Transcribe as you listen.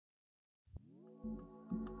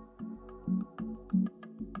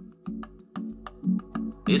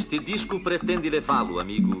Este disco pretende levá-lo,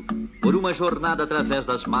 amigo, por uma jornada através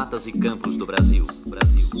das matas e campos do Brasil.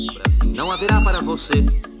 Não haverá para você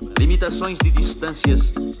limitações de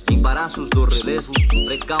distâncias, embaraços do relevo,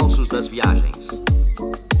 precalços das viagens.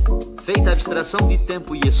 Feita a abstração de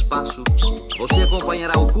tempo e espaço, você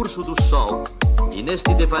acompanhará o curso do Sol e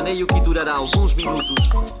neste devaneio que durará alguns minutos,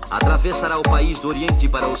 atravessará o país do Oriente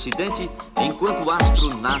para o Ocidente enquanto o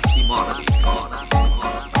astro nasce e morre.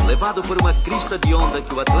 Levado por uma crista de onda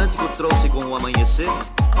que o Atlântico trouxe com o amanhecer,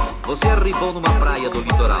 você arribou numa praia do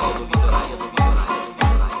litoral.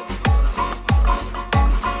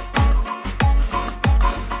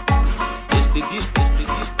 Este disco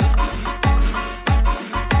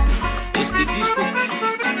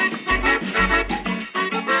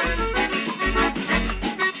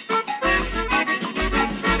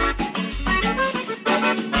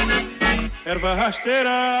erva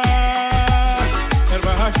rasteira,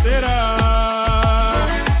 erva rasteira,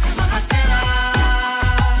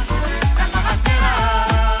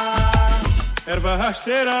 erva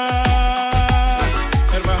rasteira,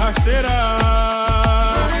 erva rasteira,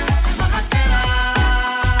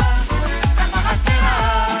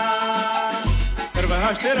 erva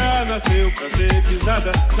rasteira nasceu pra ser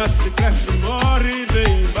pisada, nasce, cresce, morre,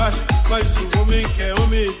 vem embaixo, mas o homem que é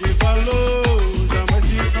homem de valor jamais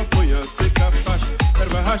se propõe a ser capaz.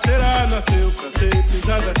 Erva rasteira nasceu pra ser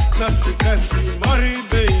pisada, nasce, cresce, morre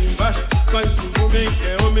bem embaixo, mas o homem que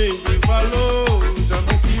é homem de valor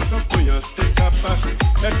jamais se propõe a ser capaz.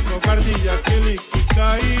 É covarde aquele que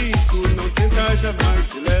caído não tenta jamais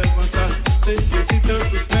se levantar. Sente-se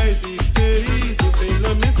tantos pés e feridos, em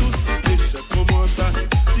lamento se deixa acomodar.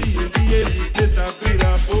 Se um dia ele tenta abrir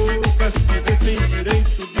a boca, se vê sem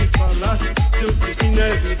direito de falar, seu destino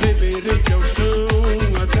é viver beirante ao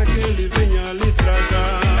chão, até que ele venha lhe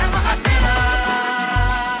tragar.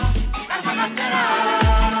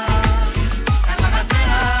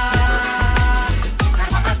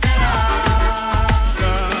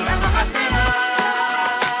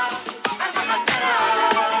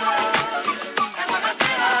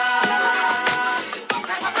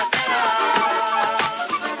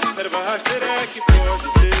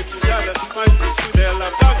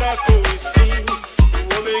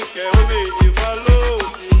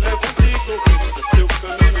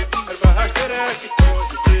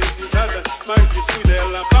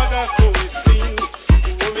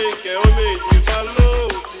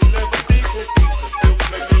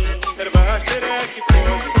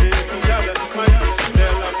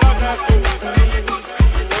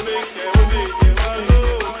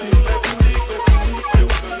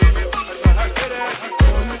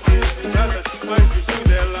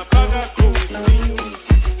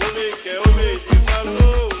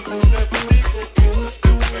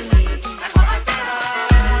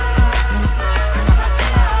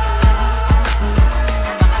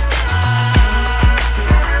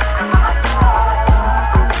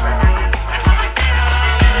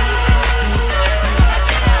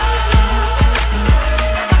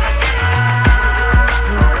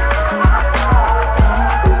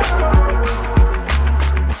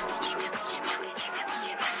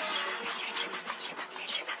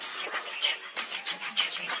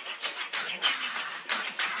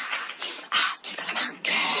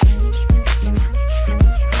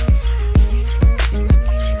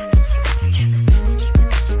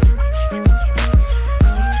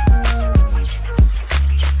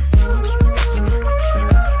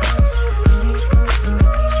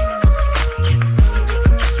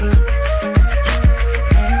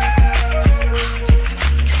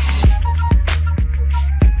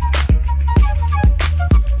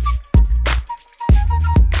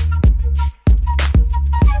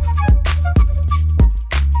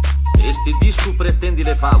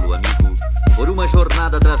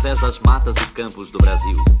 campos do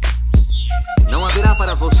Brasil. Não haverá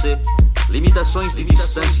para você limitações de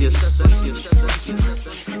distâncias.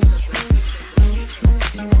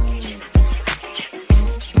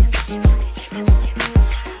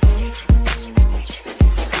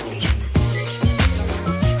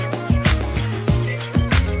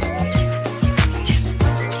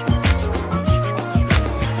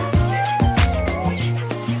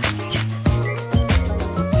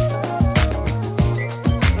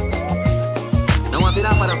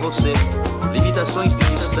 Limitações de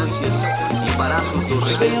distâncias, embaraços do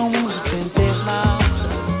reino. Veio um mundo sem ter nada,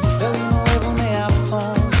 ele não leva nem a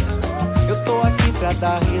sombra. Eu tô aqui pra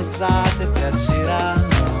dar risada e pra tirar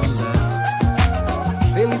onda.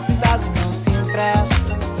 Felicidade não se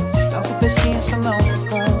empresta, não se pechincha, não se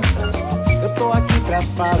compra. Eu tô aqui pra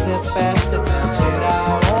fazer festa e pra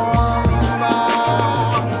tirar onda.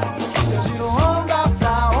 Eu tiro onda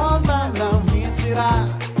pra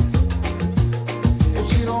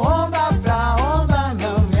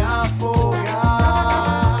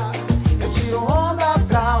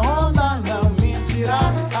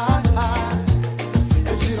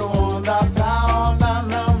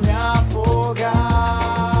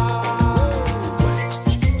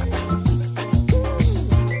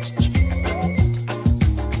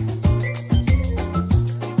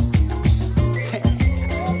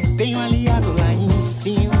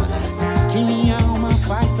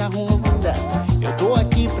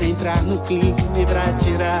no clima e pra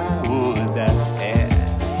tirar onda.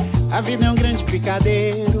 A vida é um grande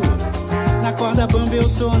picadeiro, na corda bamba eu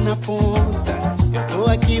tô na ponta. Eu tô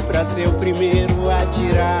aqui pra ser o primeiro a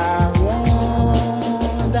tirar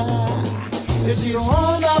onda. Eu tiro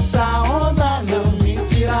onda pra onda não me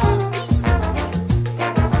tirar.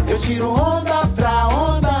 Eu tiro onda pra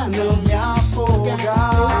onda não me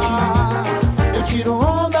afogar. Eu tiro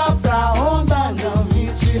onda pra onda não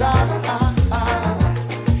me tirar.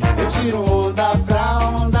 Eu tiro onda pra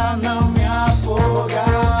onda não me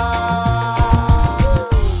afogar.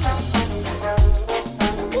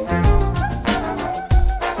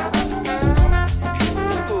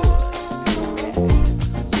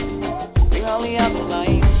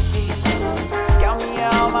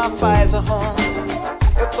 Faz a ronda.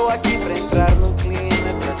 Eu tô aqui pra entrar no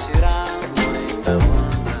clima, pra tirar muita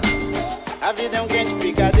onda. A vida é um grande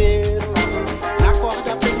brigadeiro, na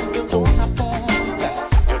corda preta eu tô na ponta.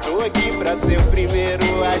 Eu tô aqui pra ser o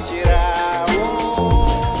primeiro a tirar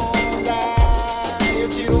onda. Eu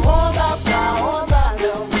tiro onda pra onda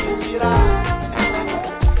não me tirar.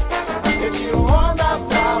 Eu tiro onda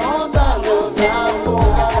pra onda não me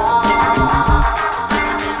afogar.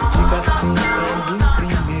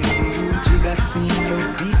 Diga sim, eu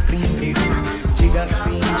vi primeiro, diga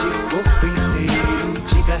sim de corpo inteiro,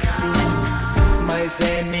 diga sim, mas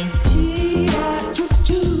é mentira,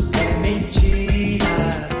 tchu-tchu, é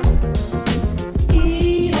mentira.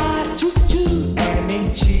 Ira, tchu-tchu, é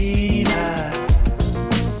mentira.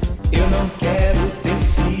 Eu não quero ter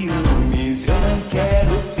ciúmes, eu não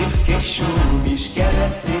quero ter queixumes, quero é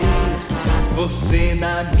ter você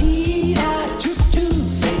na mira, tchu-tchu,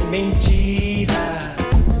 sem mentira.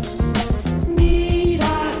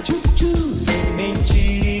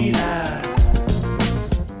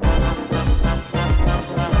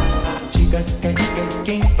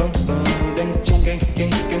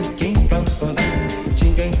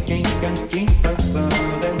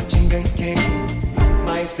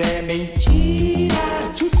 Mas é mentira,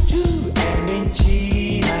 tchu-tchu, é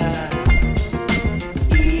mentira.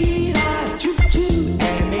 Ira, tchu-tchu,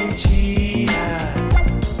 é mentira.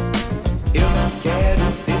 Eu não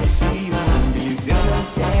quero ter ciúmes, eu não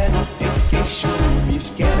quero ter queixumes,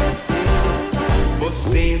 quero ter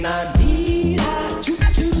você na mira,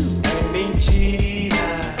 tchu-tchu, é mentira.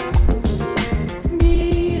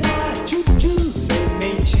 Mira, tchu-tchu, sem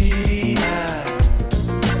mentira.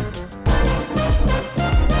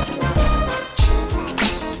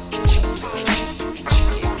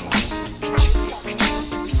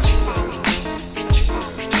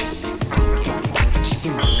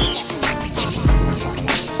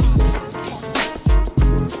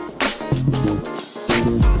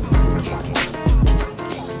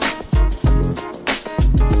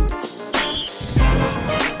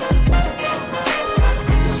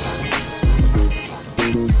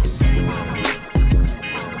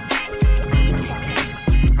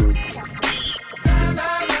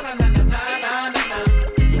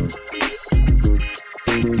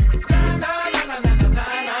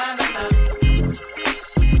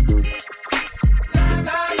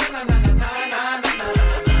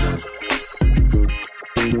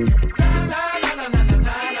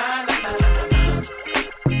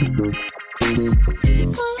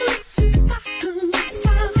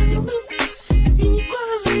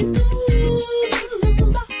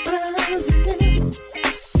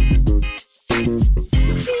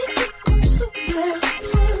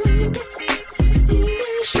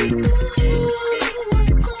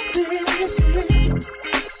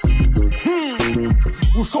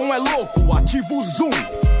 O som é louco, ativa o zoom.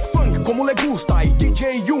 Funk como le gusta e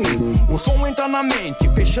DJ 1. O som entra na mente,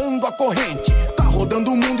 fechando a corrente. Tá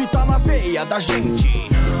rodando o mundo e tá na veia da gente.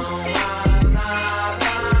 Não há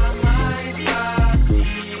nada mais pra se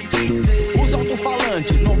dizer. Os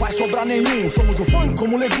alto-falantes, não vai sobrar nenhum. Somos o funk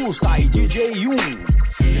como le gusta e DJ 1.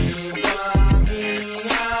 Sinto a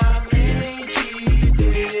minha mente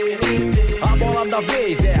derreter. A bola da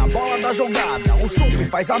vez é a bola da jogada. O som que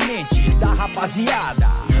faz a mente da rapaziada.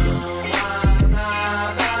 Não há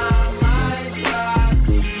nada mais pra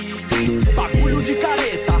se dizer. Bagulho de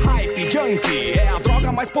careta, hype, junk. É a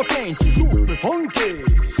droga mais potente, super funk.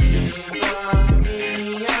 Sinto a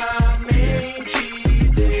minha mente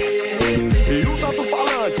derreter. E os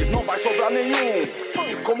alto-falantes, não vai sobrar nenhum.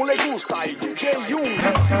 Funk como le gusta e DJ 1.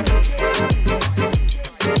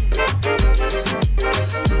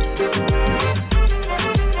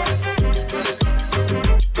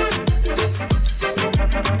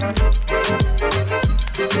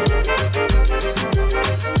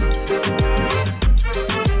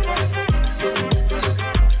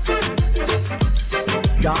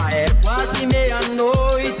 Já é quase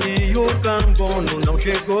meia-noite e o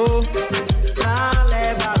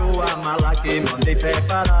que mandei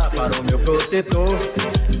preparar para o meu protetor.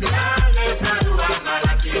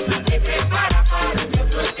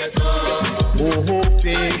 O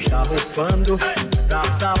roupeiro está rufando pra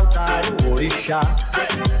saudar o orixá,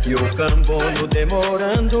 e o cambono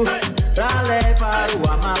demorando pra levar o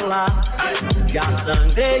amalá. Já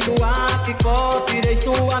sangrei o apicó, tirei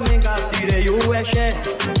sua menga, tirei o exé.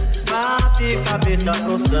 Bate cabeça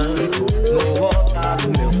pro santo, no altar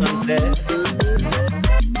do meu santé.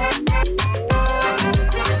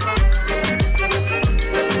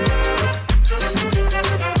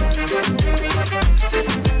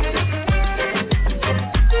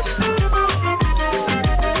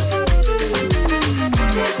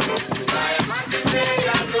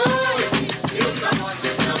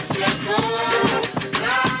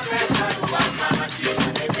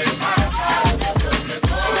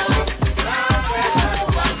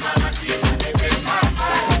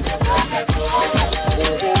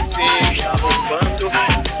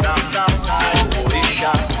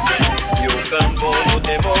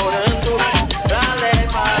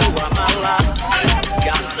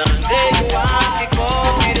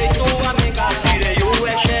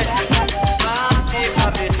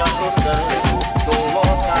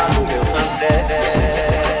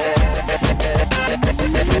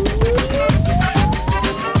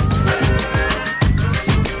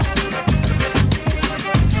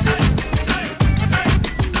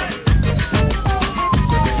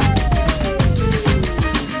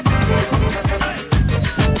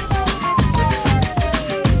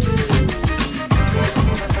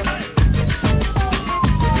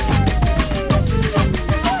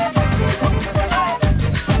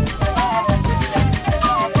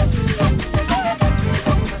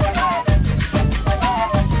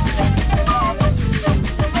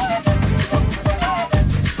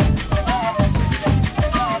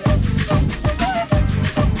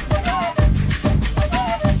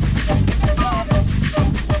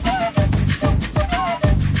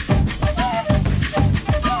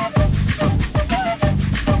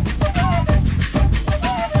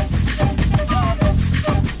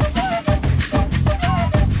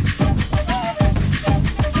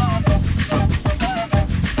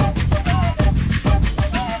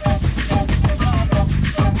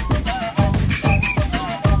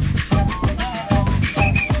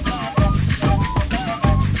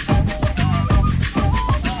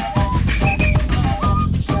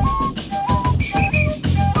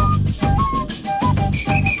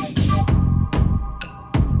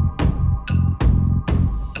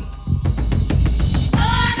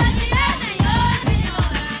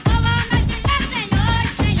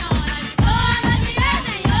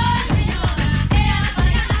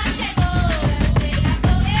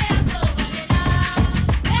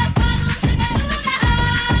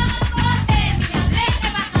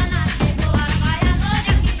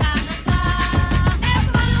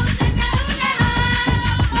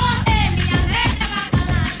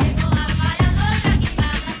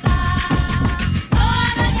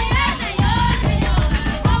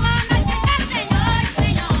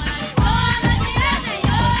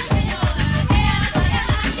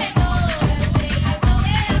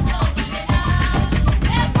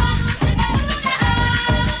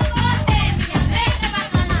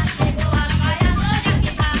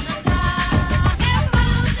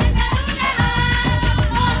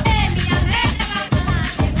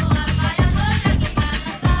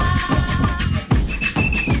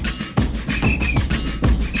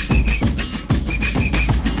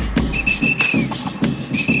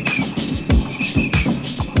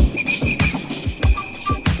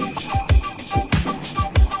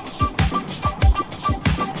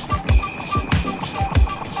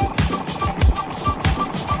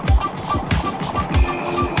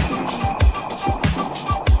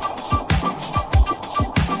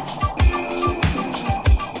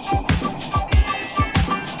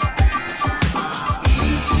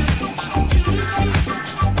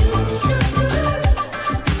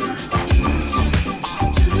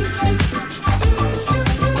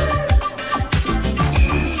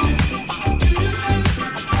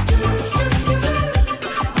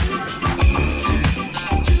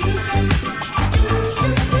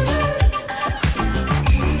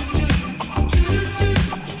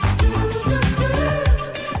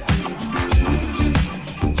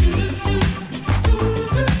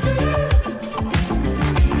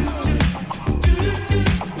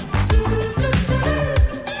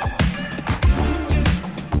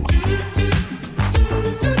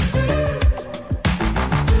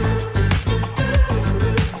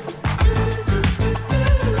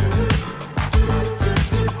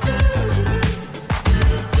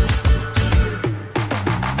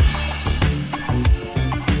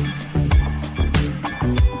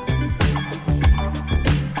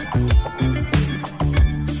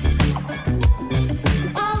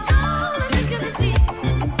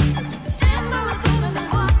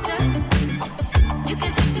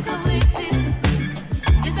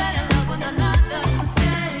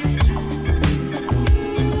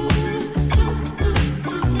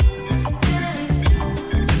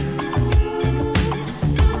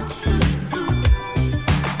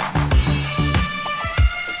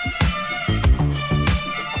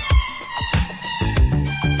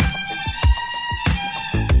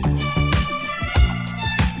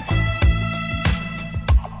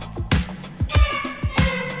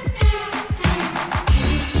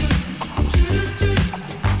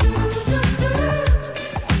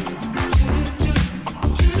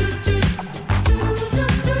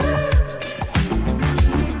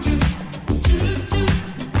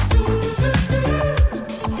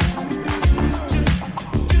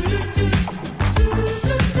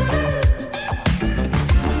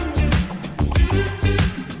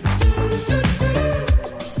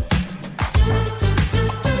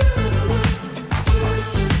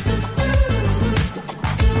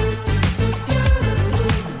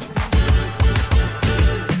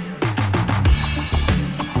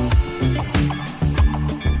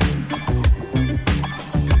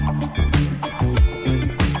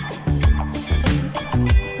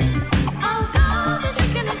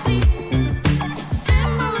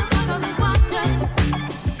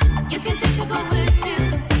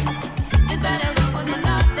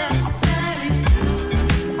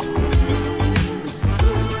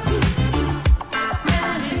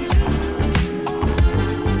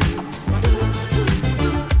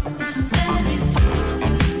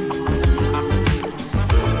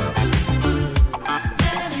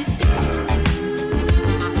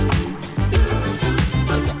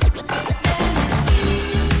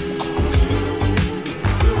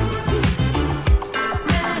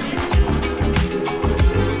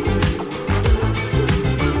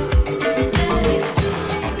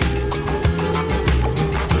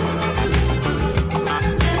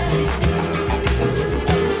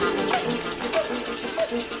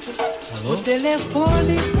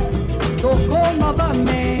 telefone tocou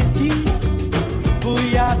novamente.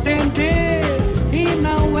 Fui atender e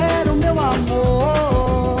não era o meu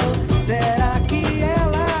amor. Será que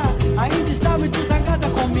ela ainda está muito zangada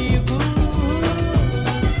comigo?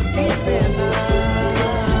 Que pena,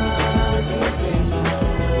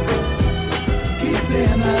 que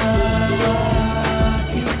pena,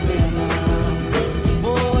 que pena.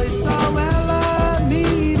 Pois só ela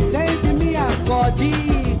me entende, me acode.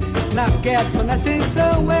 Na queda, na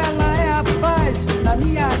ascensão, ela é a paz na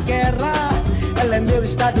minha guerra. Ela é meu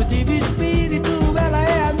estado de espírito, ela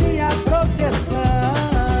é a minha proteção.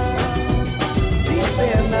 Que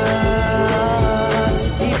pena,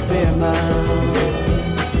 que pena,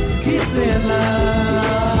 que pena,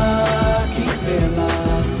 que pena.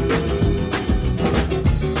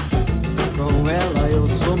 Com ela eu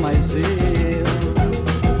sou mais eu,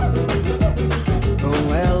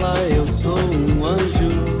 com ela eu sou um anjo.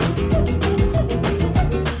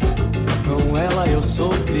 Com ela eu sou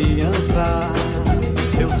criança,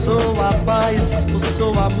 eu sou a paz, eu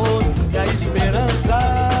sou o amor e a esperança.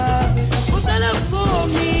 O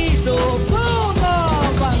telefone tocou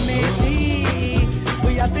novamente,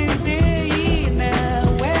 fui atender e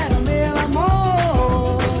não era o meu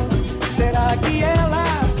amor. Será que ela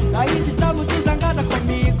ainda está muito zangada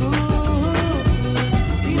comigo?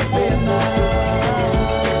 Que pena,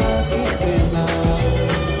 que pena,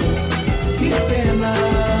 que pena.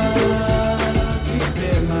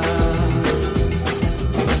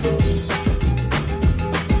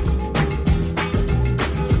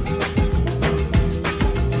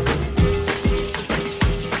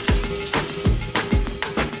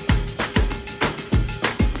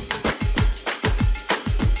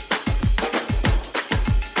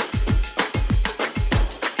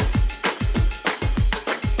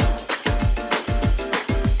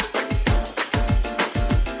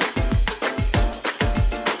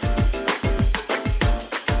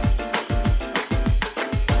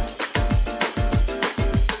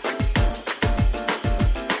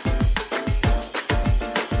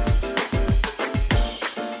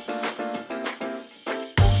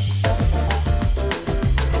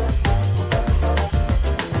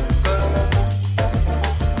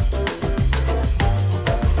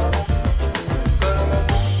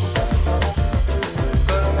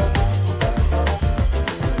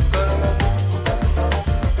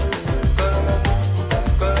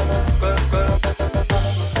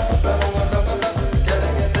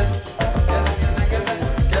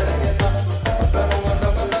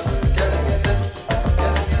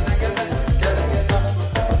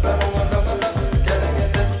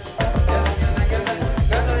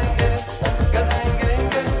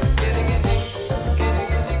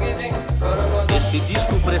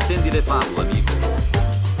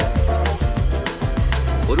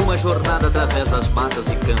 Jornada através das matas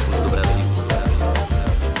e campos do Brasil.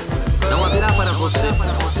 Não haverá para você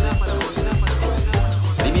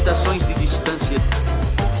limitações de distância,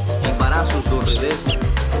 embaraços do revés,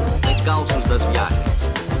 recalços das viagens.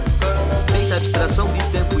 Feita a abstração de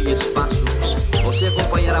tempo e espaço, você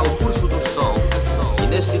acompanhará o curso do Sol e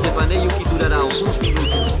neste devaneio que durará alguns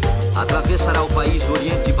minutos, atravessará o país do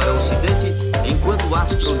Oriente para o Ocidente enquanto o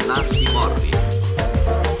astro nasce e morre.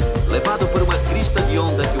 Levado por uma crista de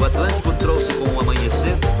onda que o Atlântico trouxe com o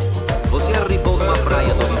amanhecer, você arribou numa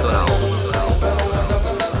praia do litoral.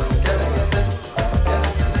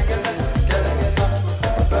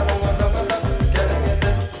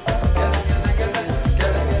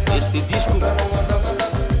 Este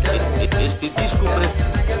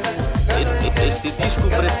disco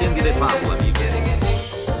pretende levá-lo, amigo.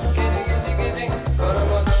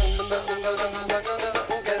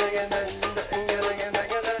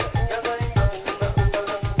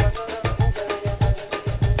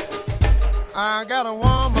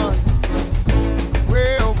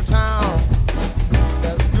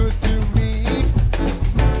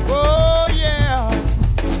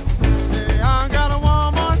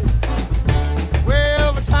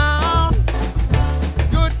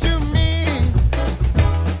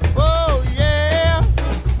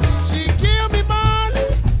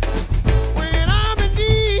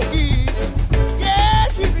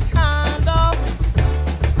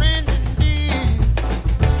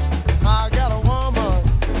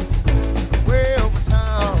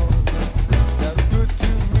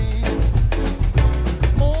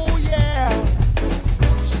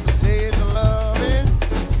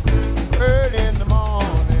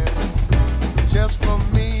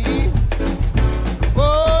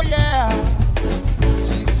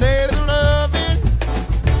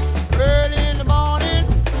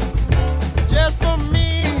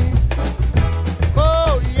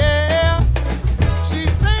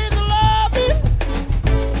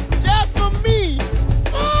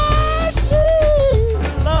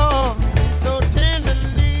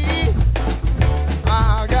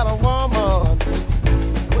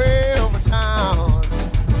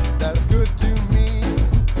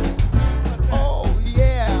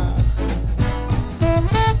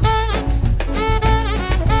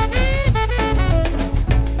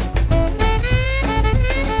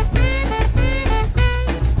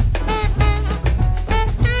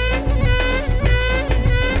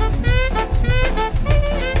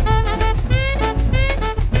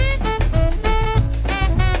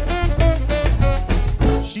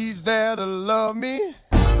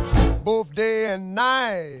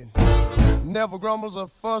 never grumbles or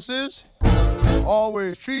fusses,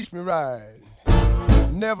 always treats me right.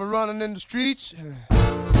 Never running in the streets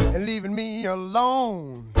and leaving me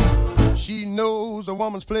alone. She knows a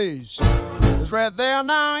woman's place. It's right there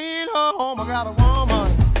now in her home. I got a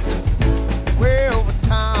woman way over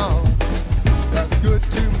town that's good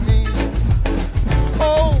to me.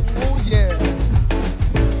 Oh, oh yeah.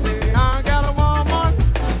 See, I got a woman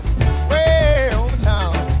way over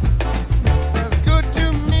town that's good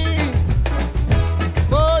to me.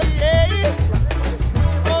 Oh yeah.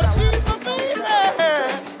 Oh, she's my baby.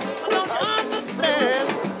 I don't understand.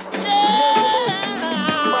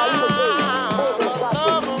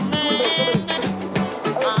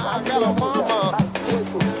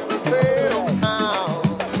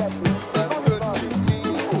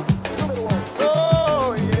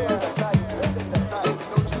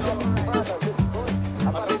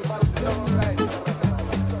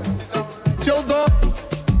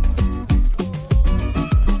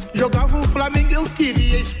 Jogava o Flamengo, eu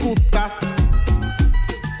queria escutar.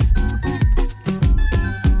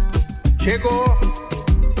 Chegou,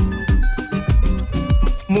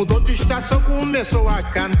 mudou de estação, começou a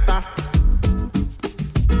cantar.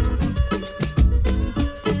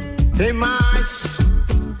 Tem mais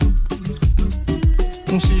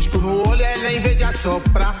um cisco no olho, ela em vez de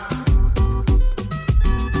assoprar.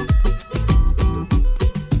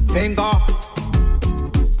 Tem dó,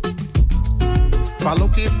 falou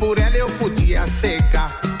que por ela eu podia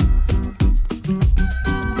secar.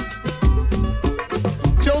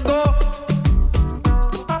 Se eu dou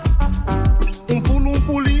um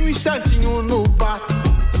pulinho, um instantinho no bar,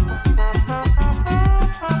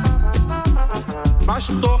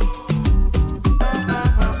 bastou.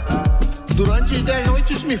 Durante 10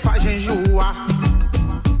 noites me faz enjoar.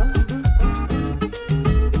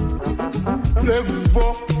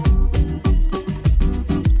 Levou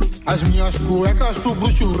as minhas cuecas do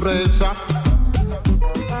bruxo reza.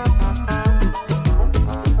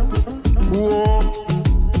 Uou.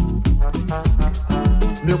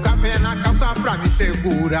 Meu café na calça pra me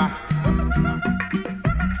segurar.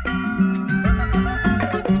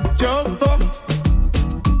 Se eu tô,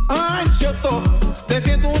 ai, se eu tô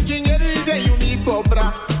devendo um dinheiro e veio me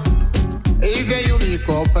cobrar. E veio me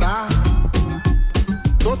cobrar.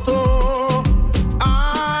 Doutor,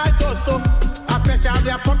 ai, doutor, aperte,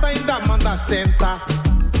 abre a porta, ainda manda sentar.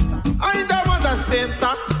 Ainda manda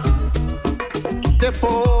sentar.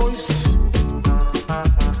 Depois,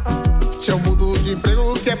 se eu mudo de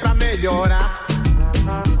emprego, que é pra melhorar.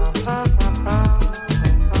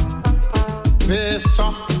 Vê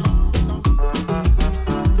só,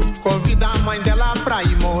 convida a mãe dela pra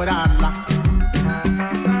ir morar lá.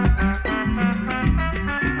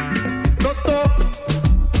 Doutor,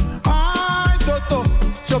 ai, doutor,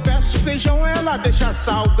 se eu peço feijão, ela deixa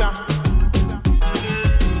salgar.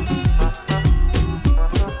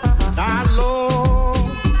 Alô,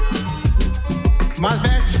 mas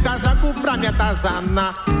veste casaco pra me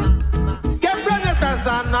atazanar. Que é pra me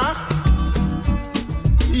atazanar.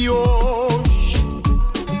 E hoje,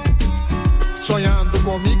 sonhando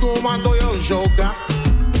comigo, mandou eu jogar.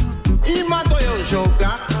 E mandou eu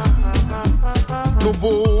jogar no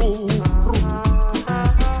burro.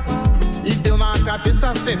 E deu na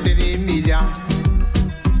cabeça centena e milha.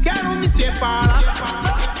 Quero me separar.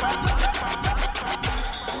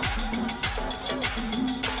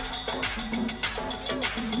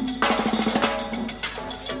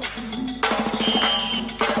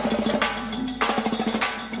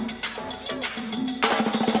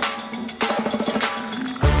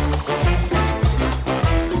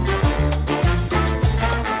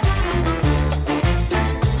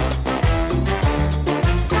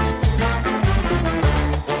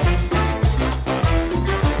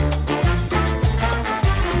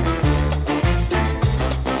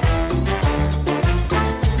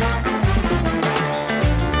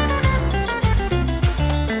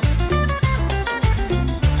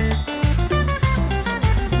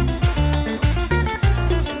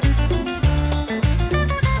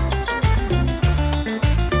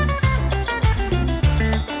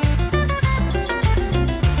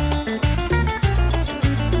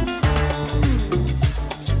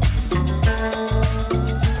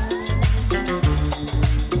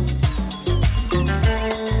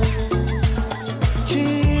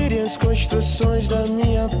 Da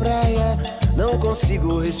minha praia, não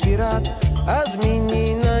consigo respirar. As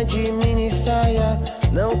meninas de mini saia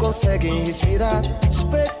não conseguem respirar.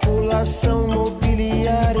 Especulação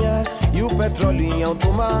mobiliária e o petróleo em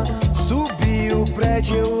alto mar. Subiu o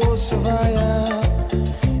prédio, eu ouço vaia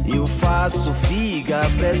e o faço figa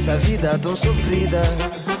pra essa vida tão sofrida,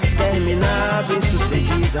 terminar bem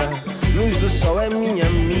sucedida. Luz do sol é minha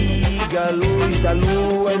amiga, luz da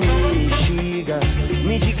lua é minha instiga.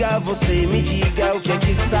 Me diga você, me diga o que é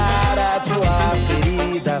que sara a tua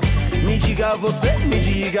ferida. Me diga você, me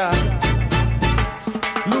diga.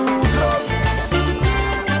 Lucro,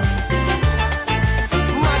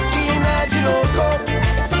 máquina de louco.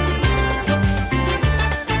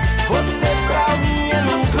 Você pra mim é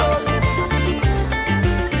lucro,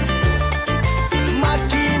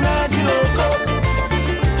 máquina de louco.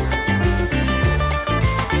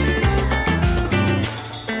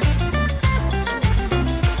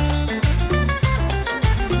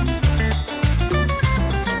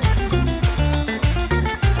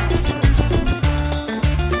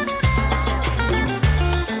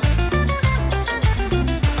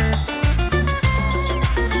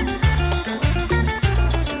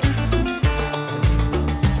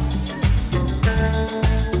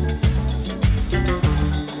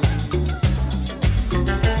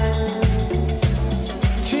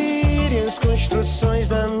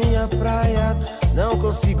 Da minha praia, não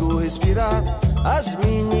consigo respirar. As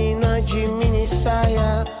meninas de mini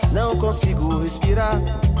saia, não consigo respirar.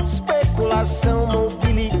 Especulação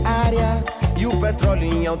mobiliária e o petróleo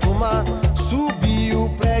em alto mar. Subiu o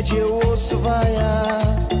prédio, eu ouço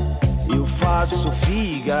vaiar. Eu faço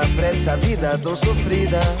figa pra essa vida tão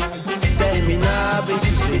sofrida, terminar bem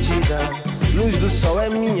sucedida. Luz do sol é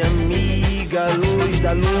minha amiga, luz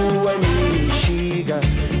da lua é minha instiga.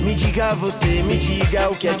 Me diga você, me diga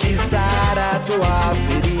o que é que sara a tua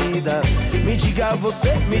ferida. Me diga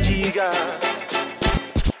você, me diga.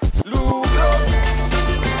 Lucro,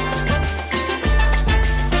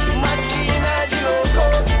 máquina de louco.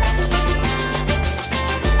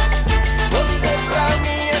 Você pra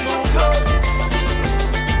mim é lucro,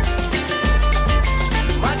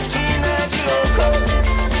 máquina de louco.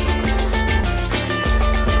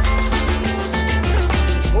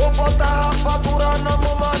 Vou botar rapadura na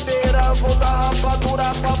mamadeira, vou dar rapadura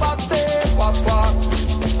pra bater, papá.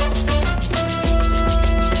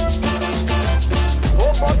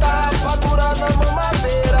 Vou botar rapadura na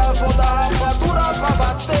mamadeira, vou dar rapadura pra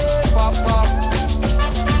bater, papá.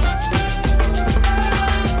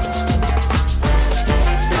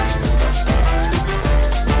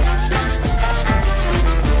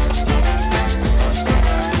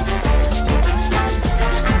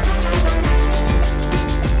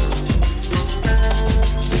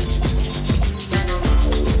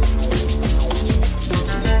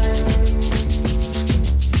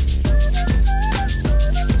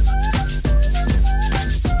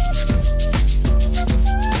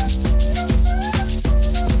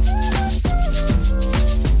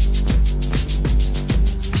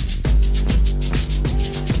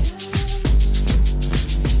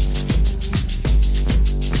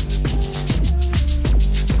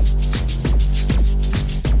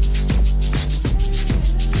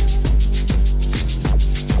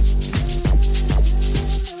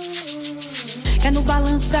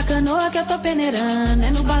 Da canoa que eu tô peneirando, é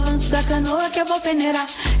no balanço da canoa que eu vou peneirar.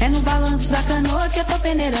 É no balanço da canoa que eu tô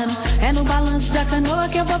peneirando, é no balanço da canoa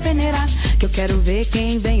que eu vou peneirar. Que eu quero ver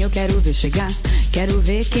quem vem, eu quero ver chegar. Quero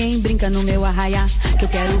ver quem brinca no meu arraiá. Que eu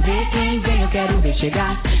quero ver quem vem, eu quero ver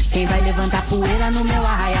chegar. Quem vai levantar poeira no meu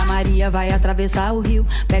arraiá. Maria vai atravessar o rio,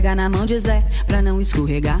 pega na mão de Zé pra não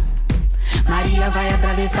escorregar. Maria vai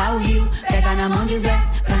atravessar o rio, pega na mão de Zé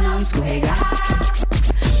pra não escorregar.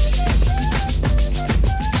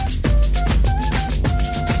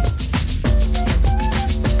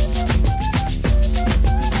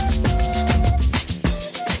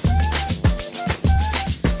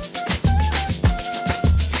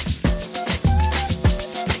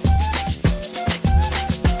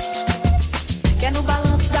 Que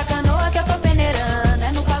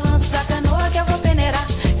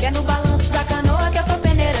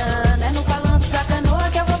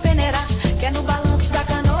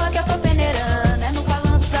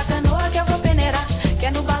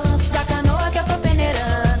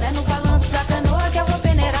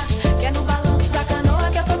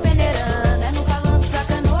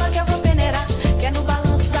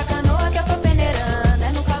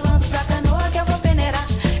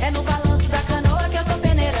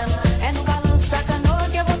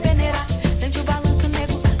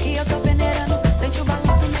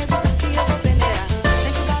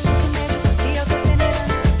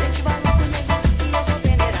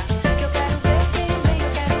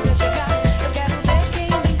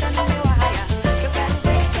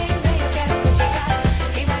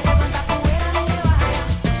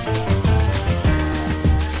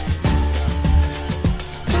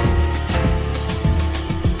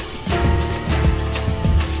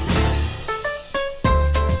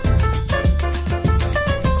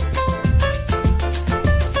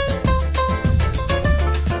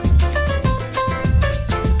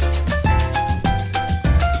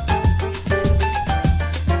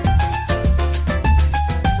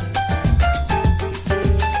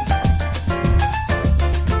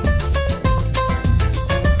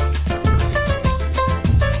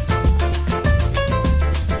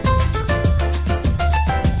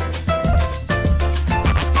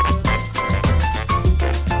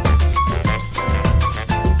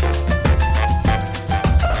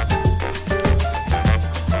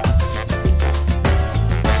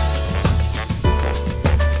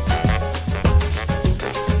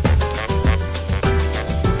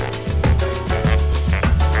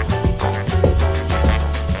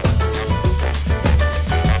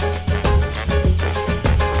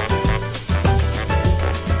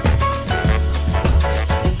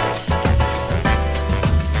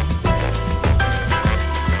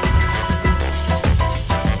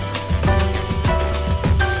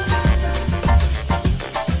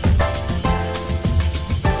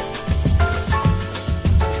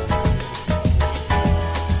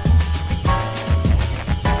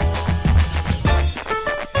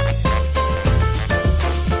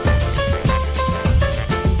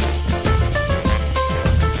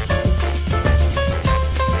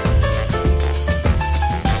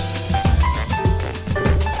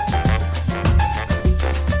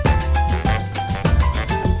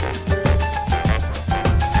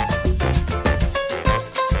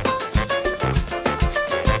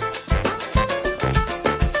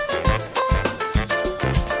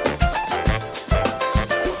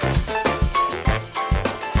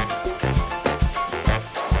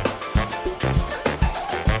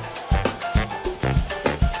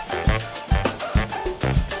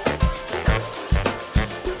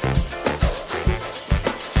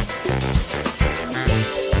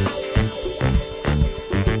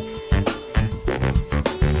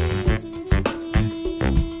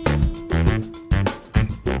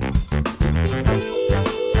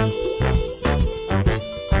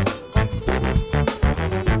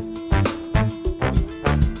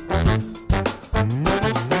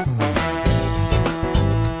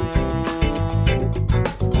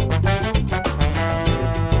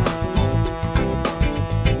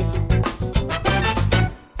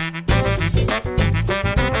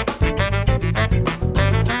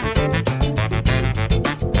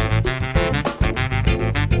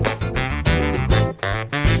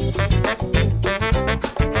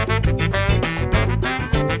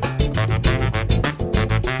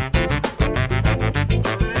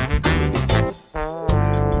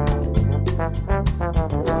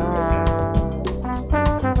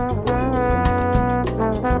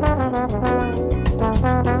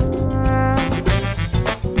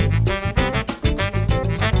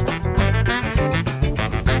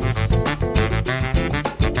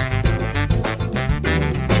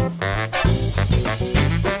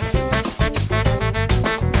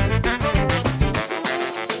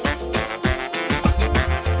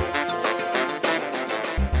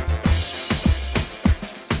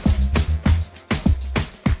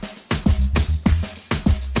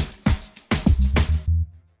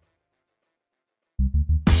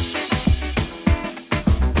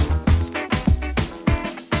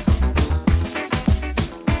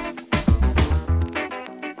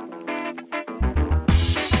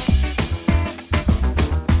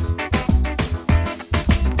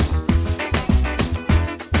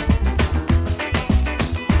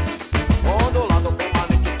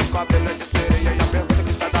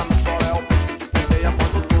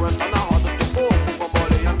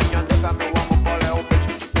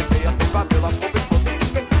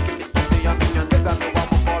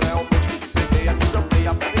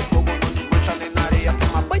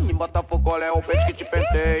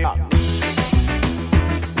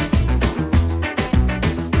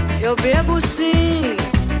eu bebo sim,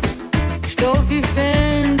 estou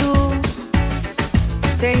vivendo.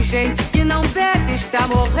 Tem gente que não bebe, está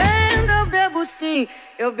morrendo.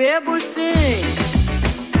 Eu bebo sim,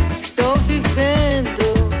 estou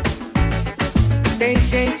vivendo. Tem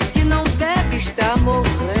gente que não bebe, está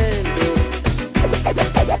morrendo.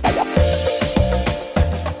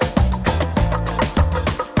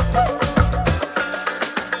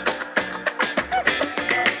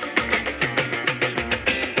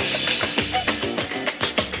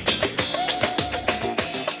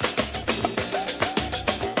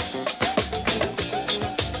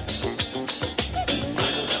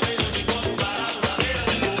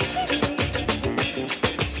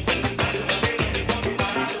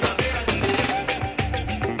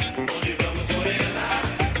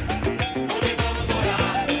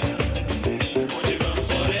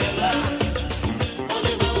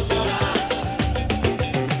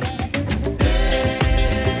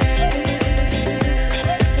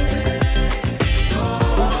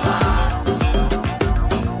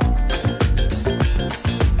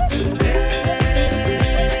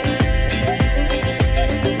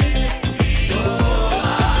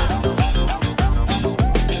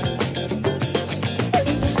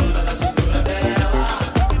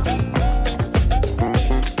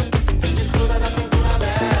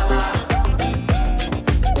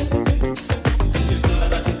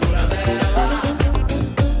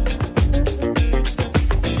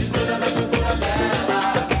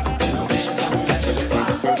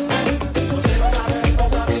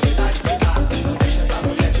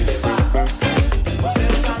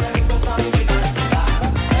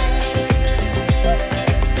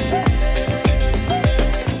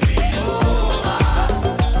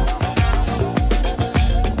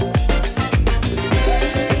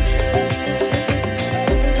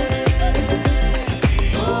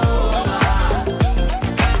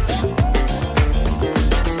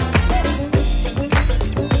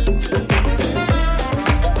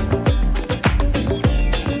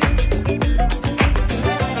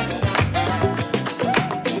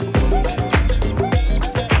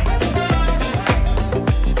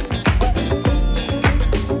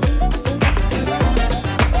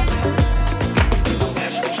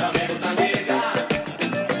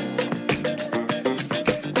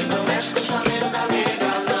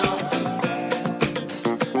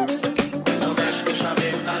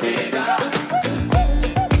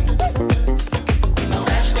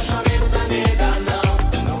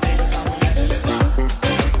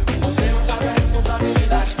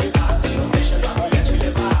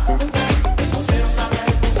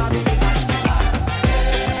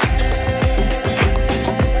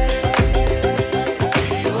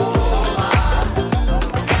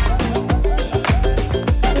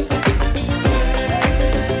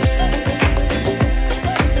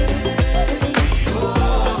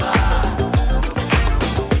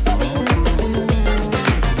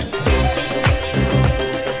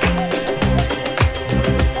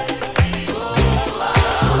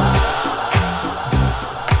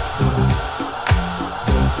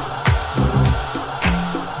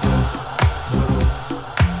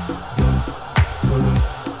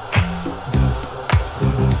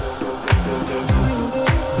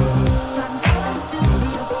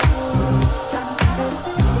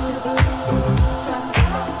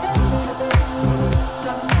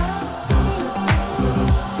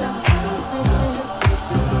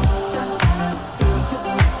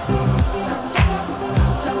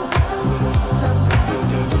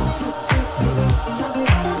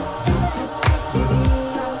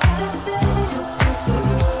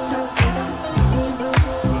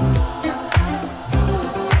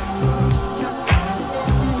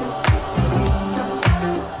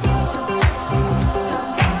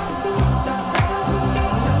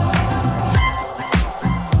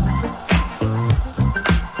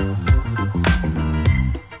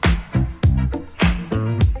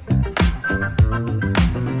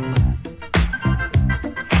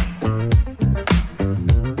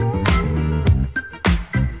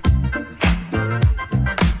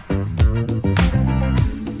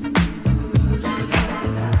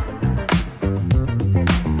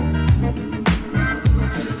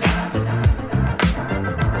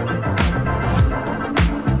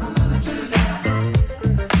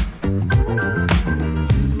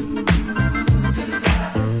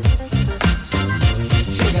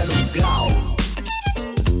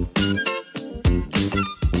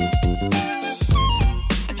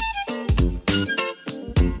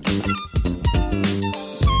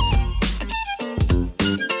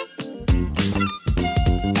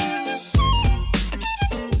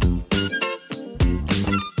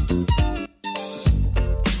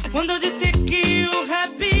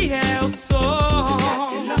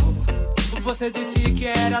 Você disse que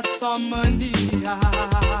era só mania.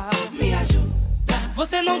 Me ajuda.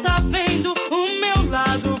 Você não tá vendo o meu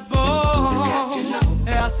lado bom. Esquece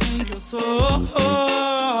não. É assim que eu sou.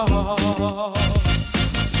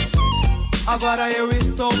 Agora eu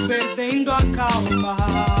estou perdendo a calma.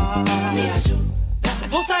 Me ajuda.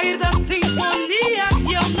 Vou sair da sintonia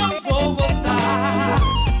e eu não vou gostar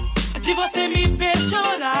de você me ver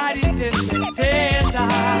chorar e ter certeza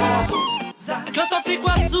que eu sofri com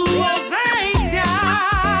a sua ausência.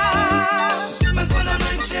 Mas quando a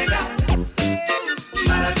noite chegar,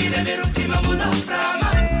 maravilha é ver o clima mudar pra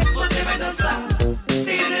amar. Você vai dançar,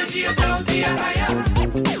 tem energia até o dia raiar.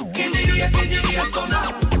 Quem diria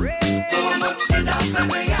somar, com amor que se dá pra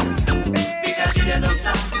ganhar. Picadilha é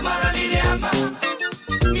dançar, maravilha é amar.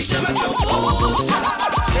 Me chama que eu vou. Eu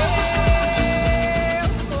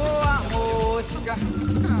sou a mosca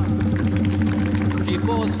que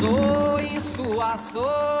pousou em sua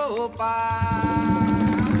sopa.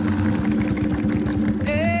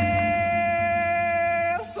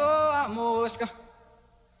 Eu sou a mosca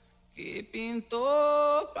que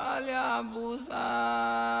pintou pra lhe abusar.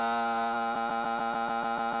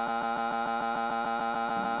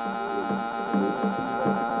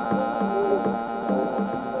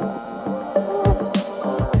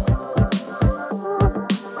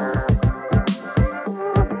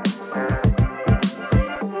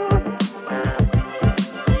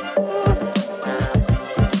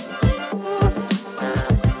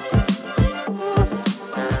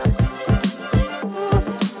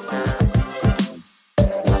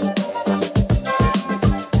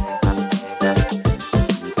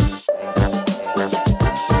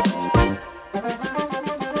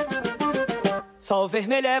 Sol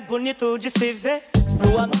vermelho é bonito de se ver.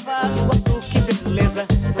 Lua nova, lua azul, que beleza.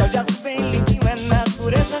 Céu de azul bem limpinho é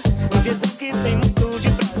natureza. E visão que tem muito de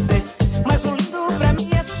prazer. Mas o lindo pra mim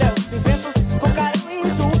é céu cinzento, com carinho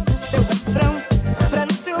do seu refrão.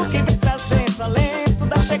 Prenúncio que vem trazendo alento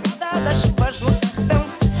da chegada das chuvas no sertão.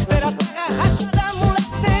 Ver a terra rachada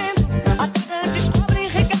amolecendo, a terra despobre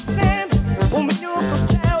enriquecendo. O milho pro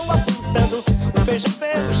céu apontando, o feijão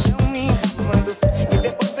pelo chão enramando. E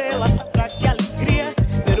depois pela safra que alegria,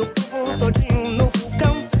 ver o povo todinho no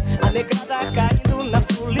vulcão. A negrada caindo na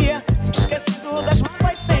folia, esquecido das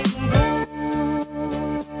mágoas sem rumo.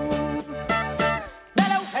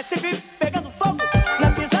 Bela é o Recife pegando fogo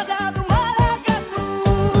na pisada do maracatu.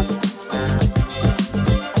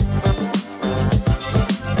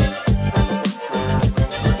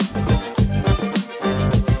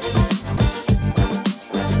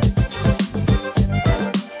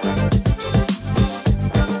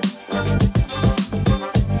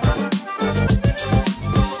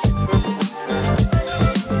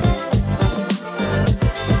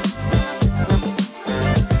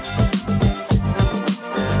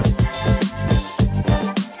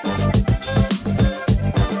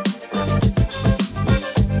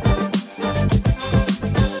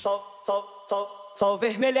 Sol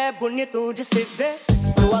vermelho é bonito de se ver.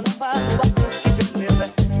 Lua nova, lua azul, que beleza.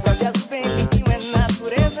 Céu de azul bem limpinho é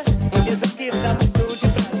natureza. E dizem que dá muito de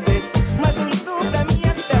prazer. Mas o lindo pra mim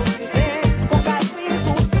é céu cinzento, com carinho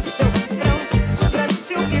do seu refrão.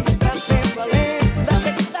 Prenúncio que vem trazendo alento da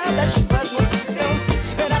chegada das chuvas no sertão.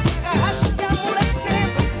 Ver a terra rachada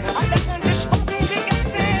amolecendo, a terra despobre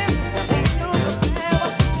enriquecendo. O milho do céu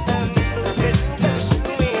apontando, o feijão pelo chão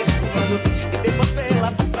enramando. E depois pela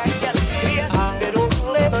safra que alegria, ver o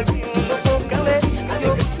levadinho no bocalê. A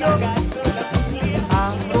yoga toda folia.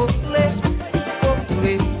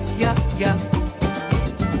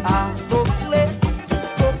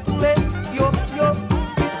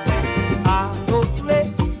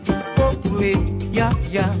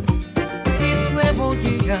 Isso é bom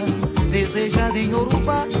dia, desejado em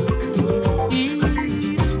Urubá. Isso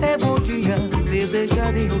é bom dia,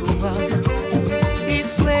 desejado em Urubá.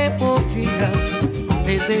 Isso é bom dia,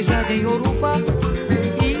 desejado em Urubá.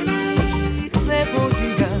 Isso é bom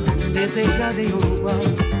dia, desejado em Urubá.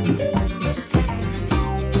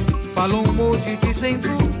 Falam um monte dizendo,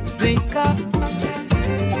 vem cá.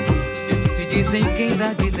 Se dizem quem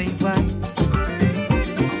dá, dizem vai.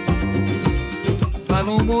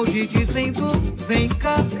 Falam um monte dizendo, vem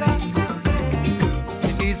cá.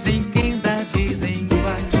 Se dizem quem dá, dizem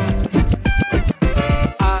vai.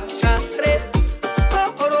 Acha treta,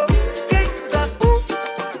 procurou quem dá pouco.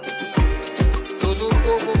 Todo o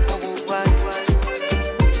povo como vai.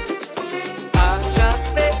 Acha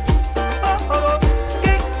treta, procurou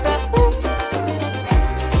quem dá pouco.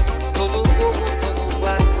 Todo o povo como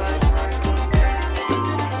vai.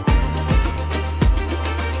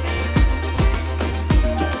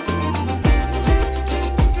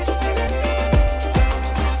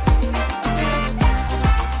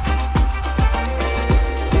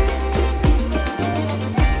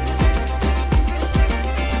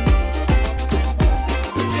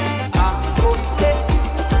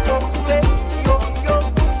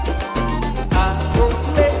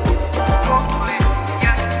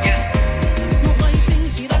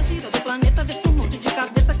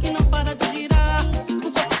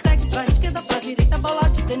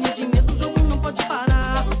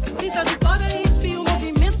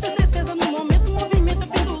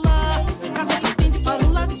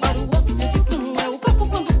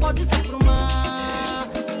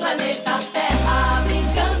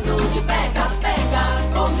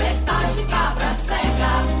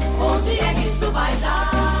 isso vai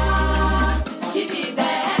dar? Que vida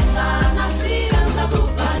é essa na ciranda do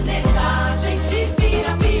planeta? A gente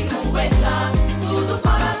vira pirueta, tudo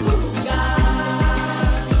fora do lugar.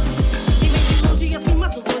 E vem de longe acima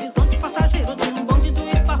dos horizontes, passageiro de um bonde do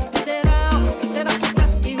espaço sideral. Terá por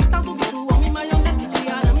certo que o tal do bicho homem, maionete de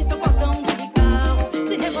arame, seu cordão umbilical.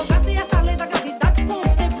 Se revogasse essa lei da gravidade, com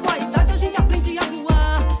o tempo, a idade, a gente aprende a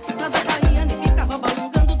voar. Nada caía nem ficava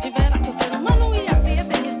balangando, de vera que o ser humano ia se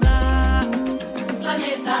eternizar.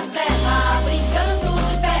 Planeta Terra, brincando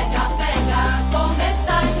de pega-pega,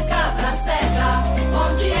 cometa de cabra cega,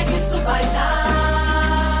 onde é que isso vai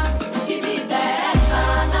dar? Que vida é essa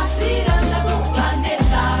na ciranda do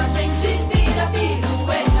planeta? A gente vira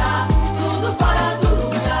pirueta, tudo fora do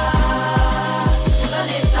lugar.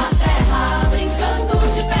 Planeta Terra, brincando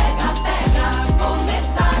de pega-pega,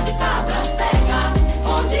 cometa de cabra cega,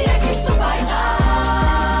 onde é que isso vai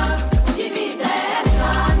dar? Que vida é essa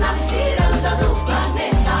na ciranda do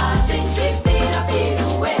planeta? A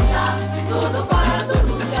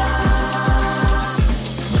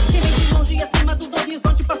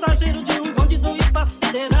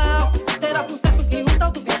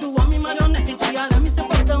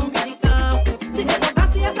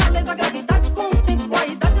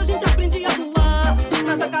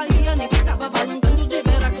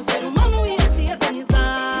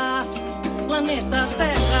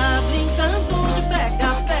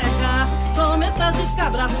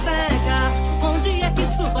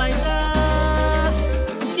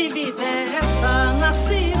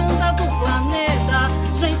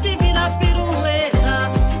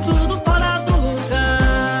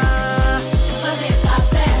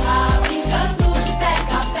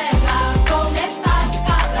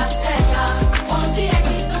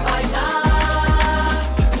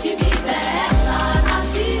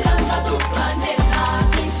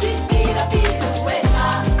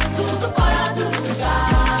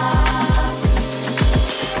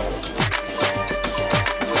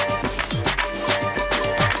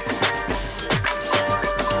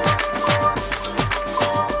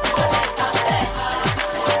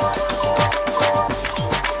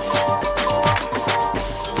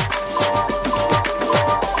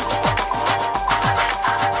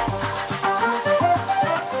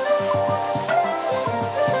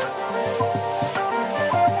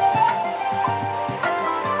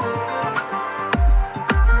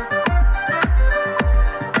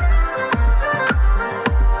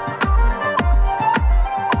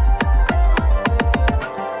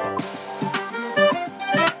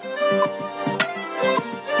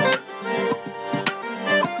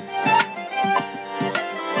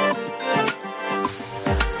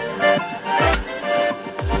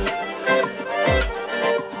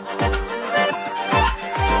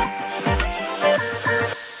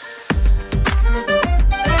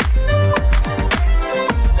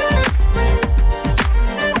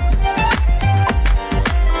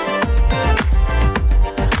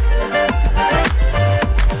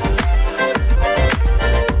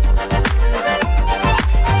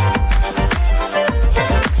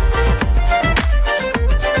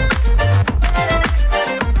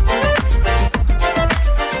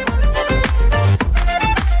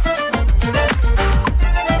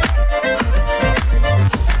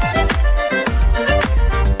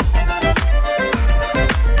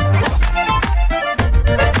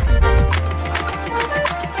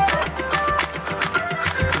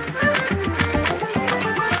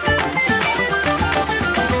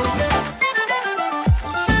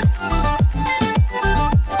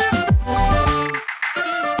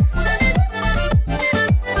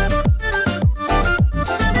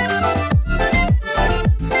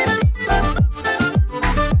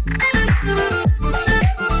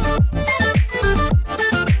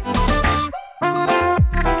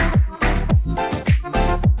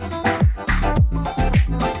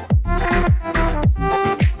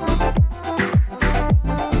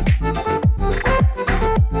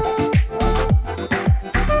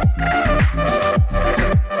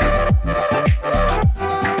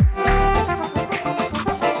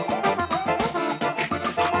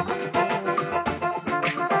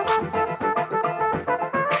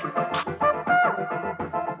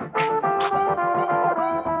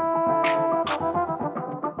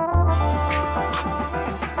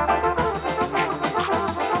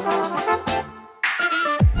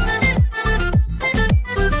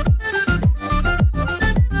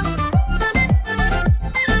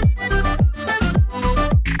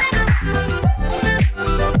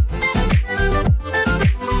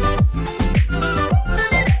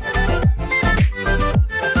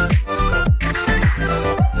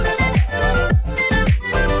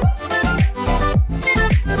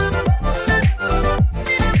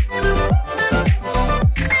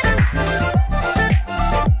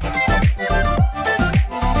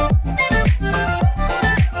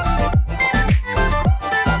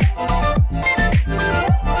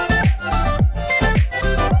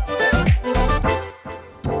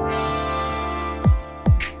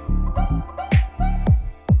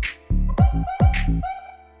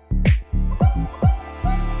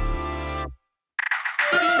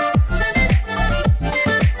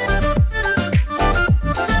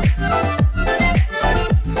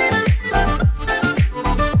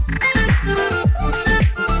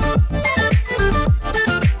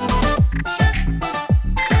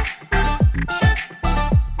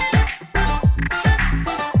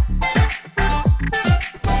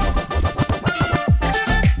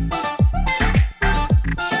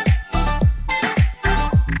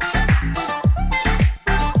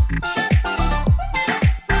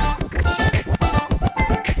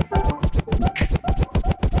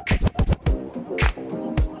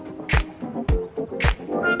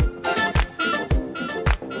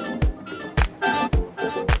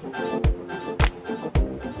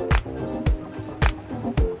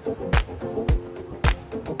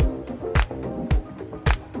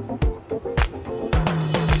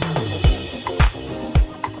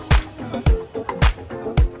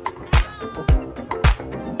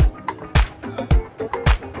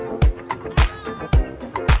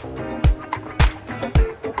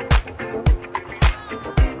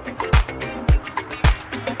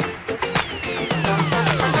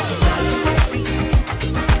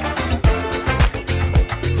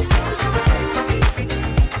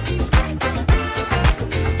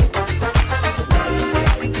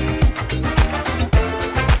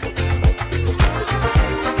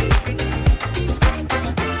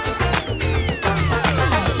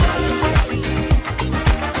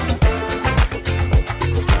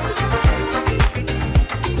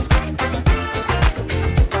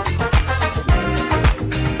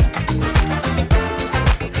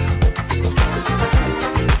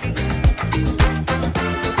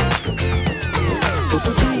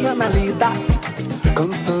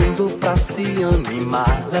me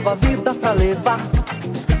animar. Levo a vida pra levar,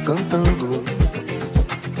 cantando.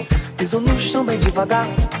 Piso no chão bem devagar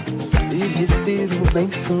e respiro bem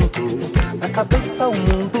fundo. Na cabeça o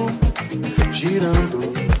mundo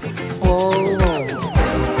girando. Oh, oh.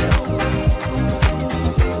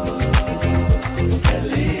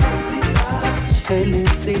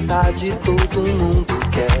 Felicidade todo mundo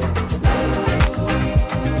quer.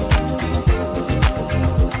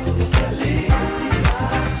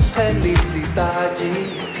 Felicidade.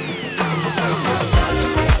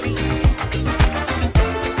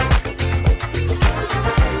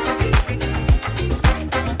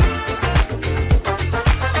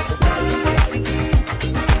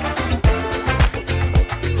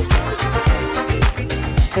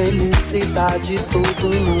 Felicidade todo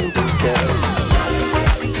mundo quer.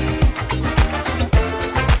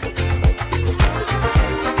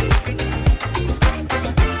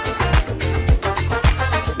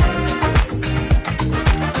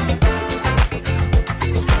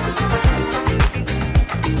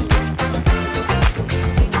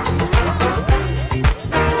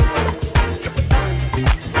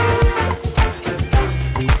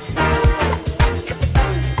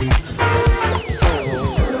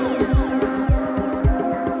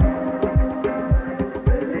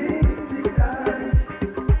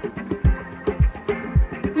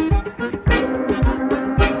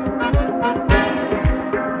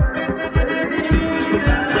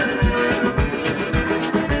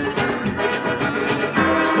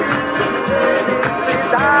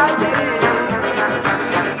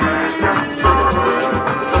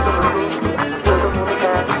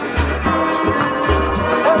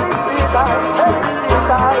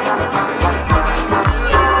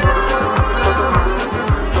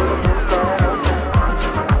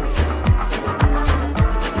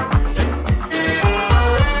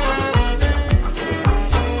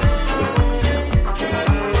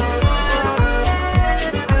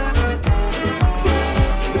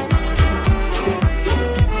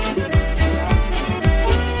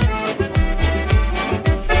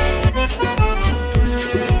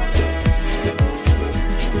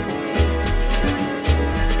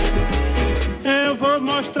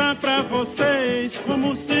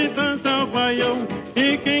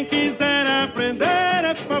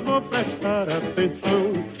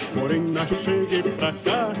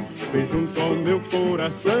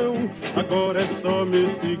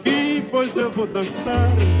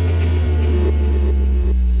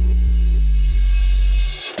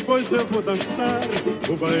 Pois eu vou dançar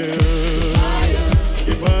o baião,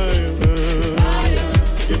 que baião,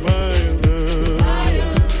 que baião,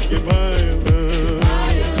 que baião,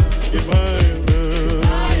 que baião,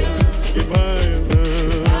 que baião,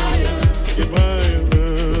 que baião,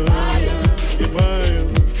 que baião,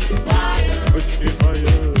 pois que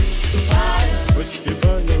baião, pois que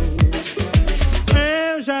baião.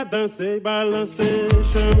 Eu já dancei, balancei,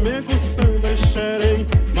 chamego, samba e xerém,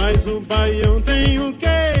 mas o baião tem o quê?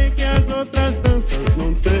 As outras danças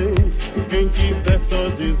não tem. Quem quiser só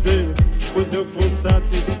dizer, pois eu com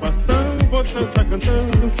satisfação vou dançar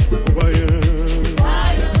cantando o baião.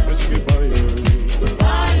 Pois que baião,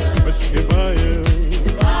 pois que baião,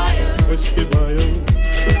 pois que baião.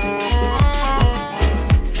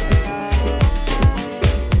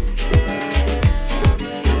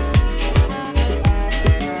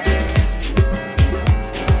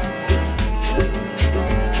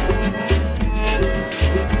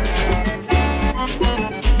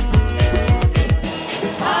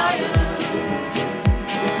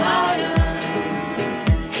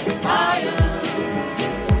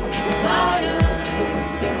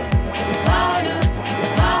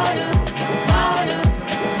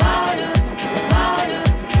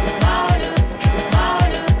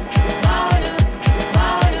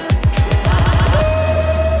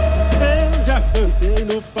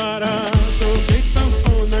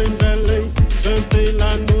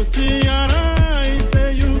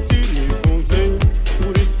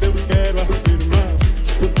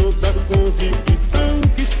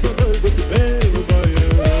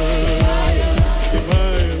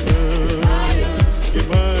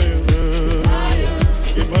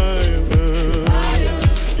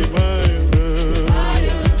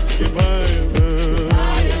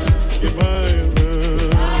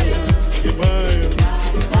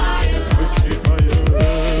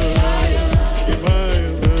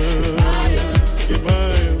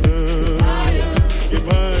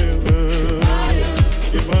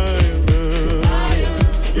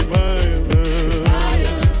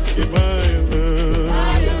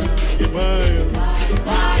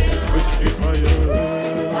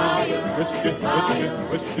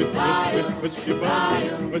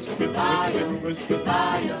 Muscataia,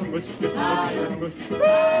 muscataia, muscataia,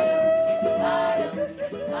 muscataia.